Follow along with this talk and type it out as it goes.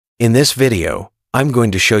In this video, I'm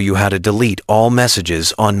going to show you how to delete all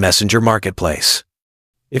messages on Messenger Marketplace.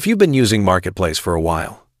 If you've been using Marketplace for a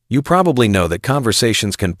while, you probably know that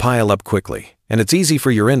conversations can pile up quickly, and it's easy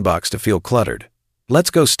for your inbox to feel cluttered.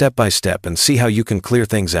 Let's go step by step and see how you can clear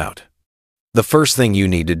things out. The first thing you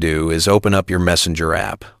need to do is open up your Messenger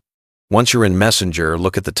app. Once you're in Messenger,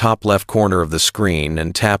 look at the top left corner of the screen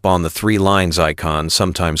and tap on the three lines icon,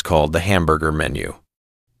 sometimes called the hamburger menu.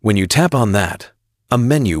 When you tap on that, a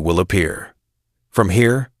menu will appear. From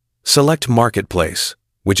here, select Marketplace,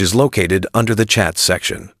 which is located under the Chats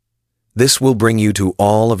section. This will bring you to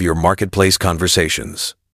all of your Marketplace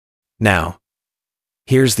conversations. Now,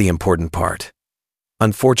 here's the important part.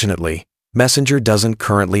 Unfortunately, Messenger doesn't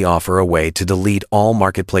currently offer a way to delete all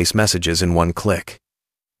Marketplace messages in one click.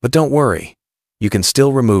 But don't worry, you can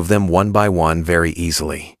still remove them one by one very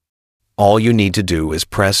easily. All you need to do is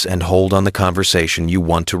press and hold on the conversation you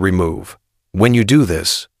want to remove. When you do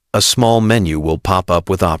this, a small menu will pop up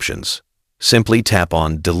with options. Simply tap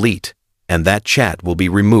on Delete, and that chat will be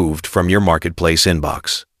removed from your Marketplace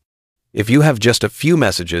inbox. If you have just a few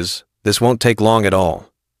messages, this won't take long at all.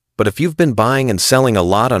 But if you've been buying and selling a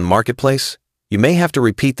lot on Marketplace, you may have to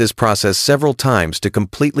repeat this process several times to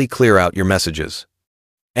completely clear out your messages.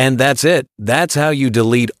 And that's it. That's how you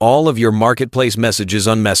delete all of your Marketplace messages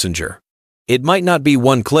on Messenger. It might not be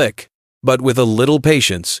one click, but with a little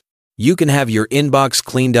patience, you can have your inbox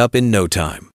cleaned up in no time.